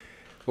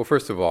Well,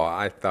 first of all,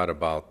 I thought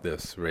about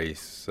this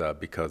race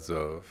because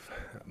of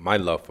my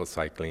love for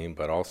cycling,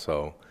 but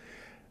also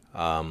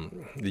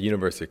the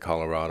University of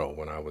Colorado,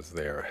 when I was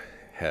there,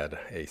 had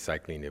a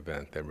cycling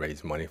event that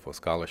raised money for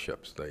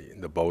scholarships,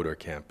 the Baroudeur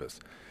campus,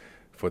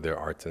 for their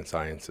arts and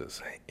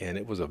sciences. And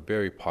it was a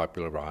very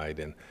popular ride.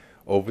 And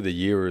over the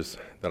years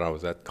that I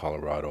was at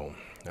Colorado,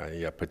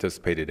 I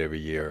participated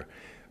every year.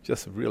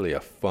 Just really a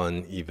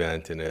fun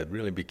event, and it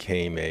really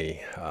became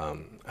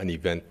an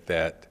event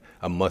that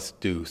a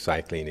must-do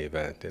cycling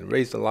event, and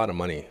raised a lot of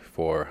money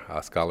for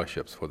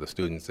scholarships for the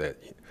students at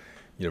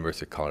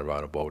University of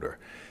Colorado Boulder.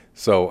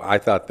 So I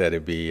thought that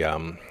it'd be a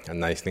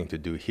nice thing to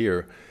do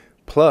here.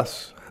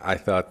 Plus, I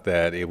thought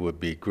that it would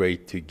be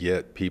great to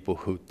get people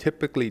who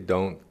typically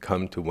don't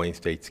come to Wayne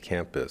State's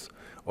campus,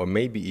 or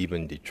maybe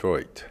even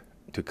Detroit,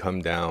 to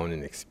come down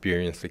and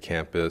experience the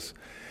campus.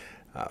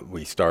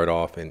 We start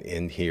off and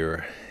end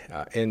here,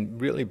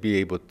 and really be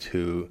able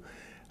to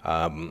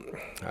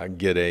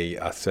get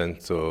a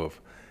sense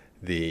of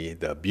the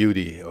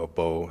beauty of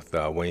both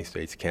Wayne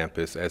State's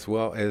campus as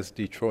well as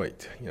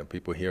Detroit. You know,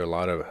 people hear a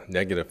lot of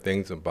negative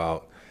things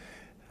about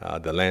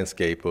the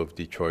landscape of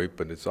Detroit,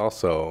 but it's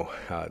also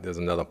there's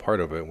another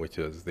part of it, which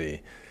is the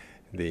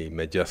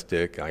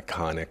majestic,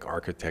 iconic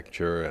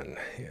architecture and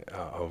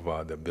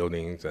of the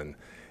buildings, and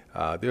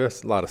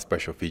there's a lot of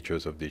special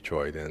features of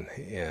Detroit,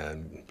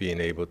 and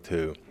being able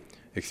to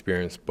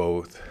experience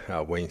both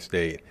Wayne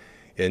State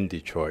in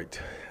Detroit,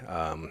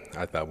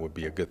 I thought would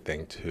be a good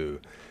thing to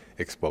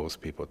expose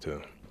people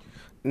to.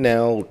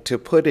 Now, to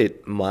put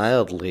it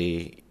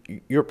mildly,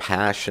 you're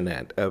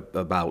passionate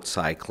about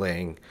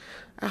cycling.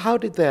 How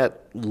did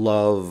that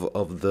love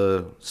of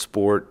the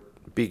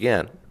sport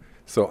begin?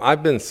 So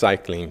I've been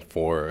cycling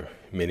for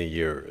many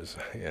years,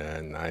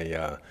 and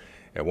I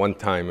at one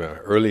time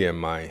early in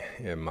my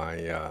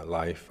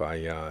life,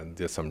 I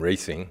did some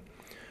racing.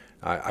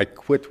 I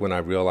quit when I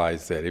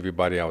realized that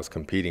everybody I was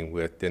competing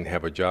with didn't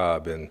have a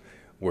job and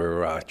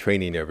were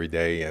training every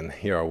day. And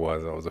here I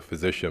was a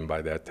physician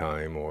by that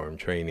time, or I'm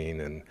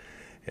training,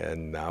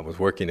 and I was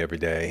working every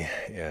day,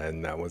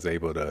 and I was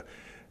able to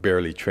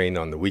barely train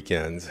on the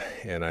weekends.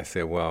 And I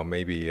said, well,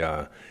 maybe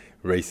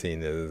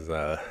racing is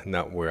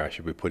not where I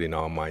should be putting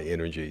all my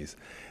energies.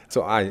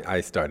 So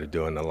I started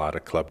doing a lot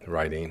of club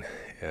riding,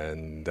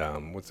 and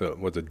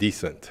was a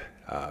decent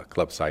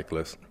club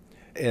cyclist.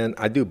 And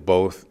I do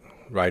both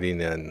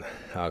riding in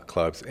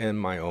clubs and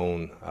my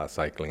own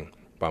cycling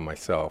by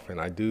myself.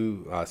 And I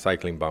do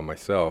cycling by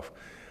myself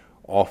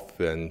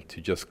often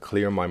to just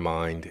clear my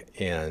mind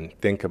and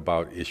think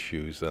about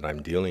issues that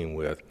I'm dealing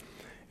with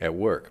at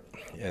work.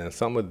 And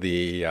some of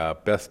the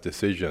best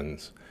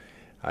decisions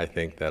I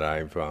think that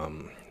I've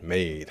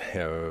made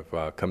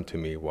have come to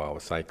me while I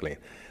was cycling.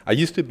 I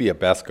used to be a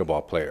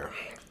basketball player,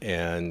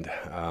 and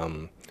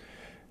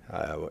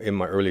in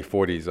my early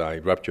 40s, I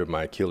ruptured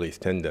my Achilles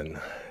tendon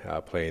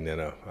playing in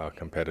a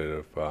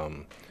competitive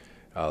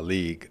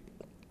league.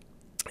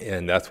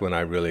 And that's when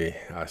I really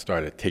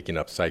started taking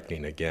up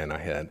cycling again. I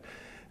had,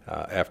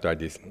 after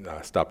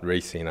I stopped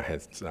racing, I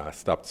had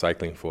stopped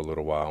cycling for a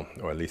little while,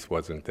 or at least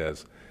wasn't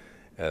as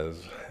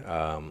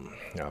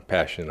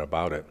passionate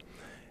about it.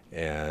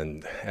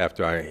 And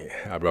after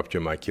I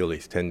ruptured my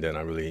Achilles tendon,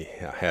 I really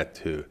had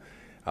to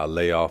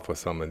lay off of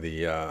some of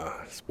the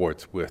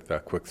sports with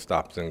quick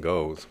stops and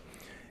goes.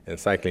 And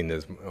cycling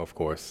is, of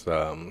course,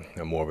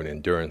 more of an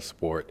endurance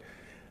sport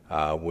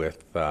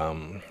with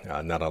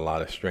not a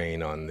lot of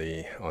strain on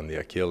the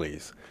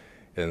Achilles.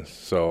 And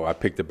so I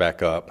picked it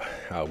back up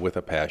with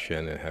a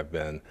passion, and have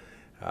been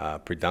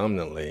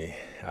predominantly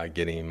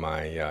getting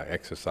my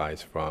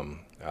exercise from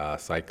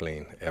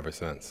cycling ever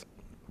since.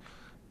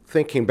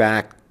 Thinking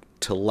back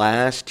to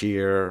last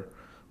year,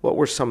 what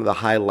were some of the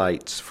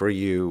highlights for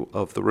you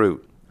of the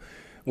route?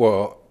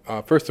 Well,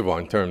 first of all,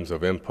 in terms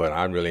of input,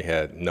 I really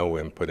had no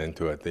input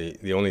into it.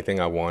 The only thing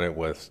I wanted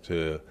was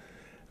to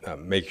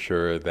make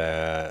sure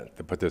that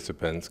the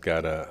participants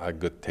got a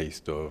good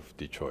taste of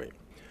Detroit.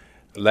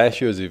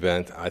 Last year's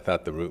event, I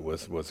thought the route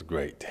was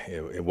great.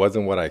 It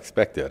wasn't what I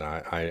expected.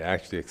 I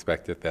actually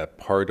expected that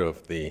part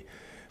of the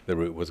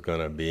route was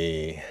going to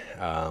be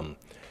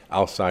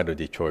outside of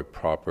Detroit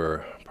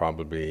proper,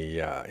 probably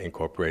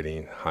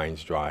incorporating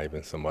Hines Drive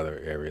and some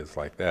other areas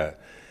like that.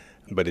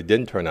 But it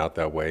didn't turn out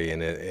that way,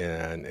 and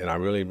I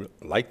really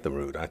liked the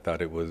route. I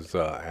thought it was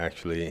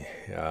actually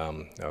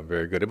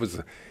very good.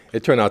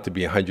 It turned out to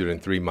be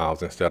 103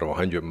 miles instead of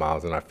 100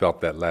 miles, and I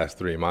felt that last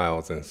 3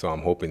 miles, and so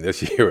I'm hoping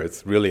this year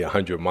it's really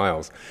 100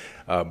 miles.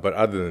 But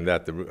other than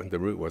that, the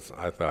route was,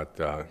 I thought,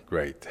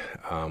 great.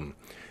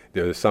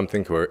 There's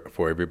something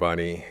for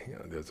everybody.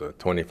 There's a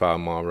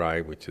 25-mile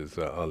ride, which is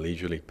a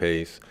leisurely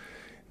pace.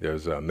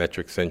 There's a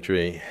metric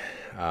century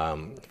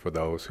for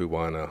those who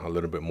want a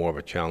little bit more of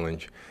a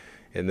challenge.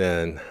 And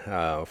then,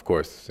 of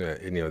course,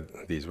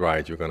 these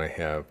rides, you're going to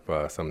have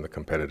some of the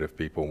competitive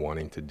people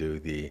wanting to do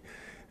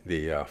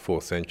the full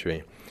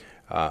century.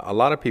 A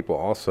lot of people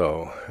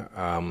also,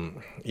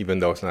 even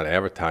though it's not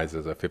advertised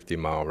as a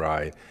 50-mile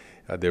ride,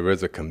 there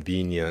is a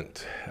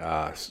convenient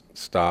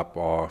stop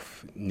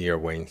off near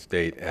Wayne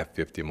State at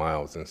 50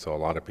 miles, and so a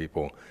lot of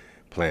people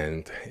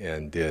planned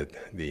and did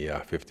the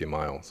 50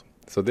 miles.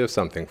 So there's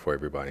something for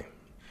everybody.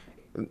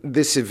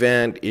 This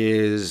event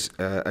is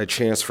a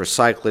chance for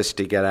cyclists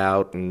to get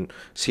out and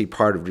see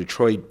part of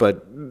Detroit,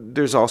 but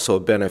there's also a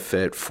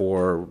benefit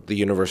for the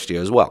university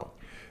as well.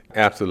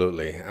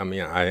 Absolutely. I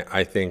mean,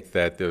 I think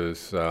that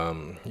there's,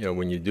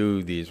 when you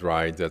do these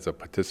rides as a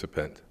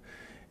participant,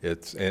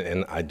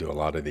 and I do a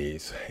lot of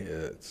these,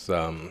 it's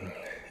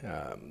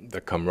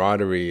the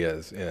camaraderie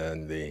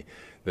and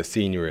the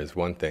senior is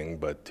one thing,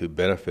 but to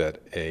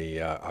benefit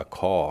a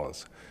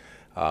cause,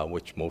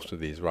 which most of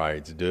these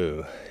rides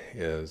do,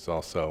 is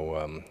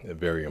also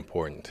very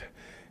important.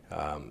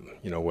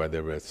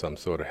 Whether it's some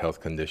sort of health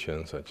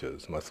condition such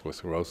as multiple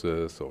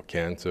sclerosis or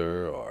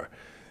cancer or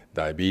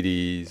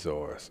diabetes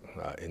or,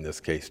 in this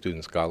case,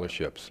 student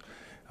scholarships.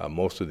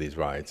 Most of these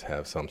rides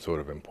have some sort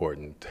of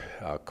important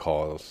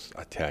cause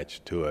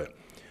attached to it.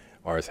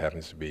 Ours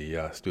happens to be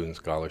student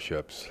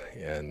scholarships,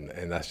 and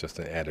that's just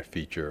an added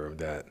feature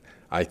that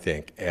I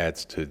think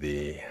adds to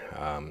the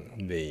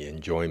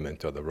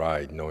enjoyment of the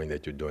ride, knowing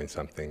that you're doing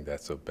something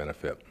that's of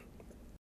benefit.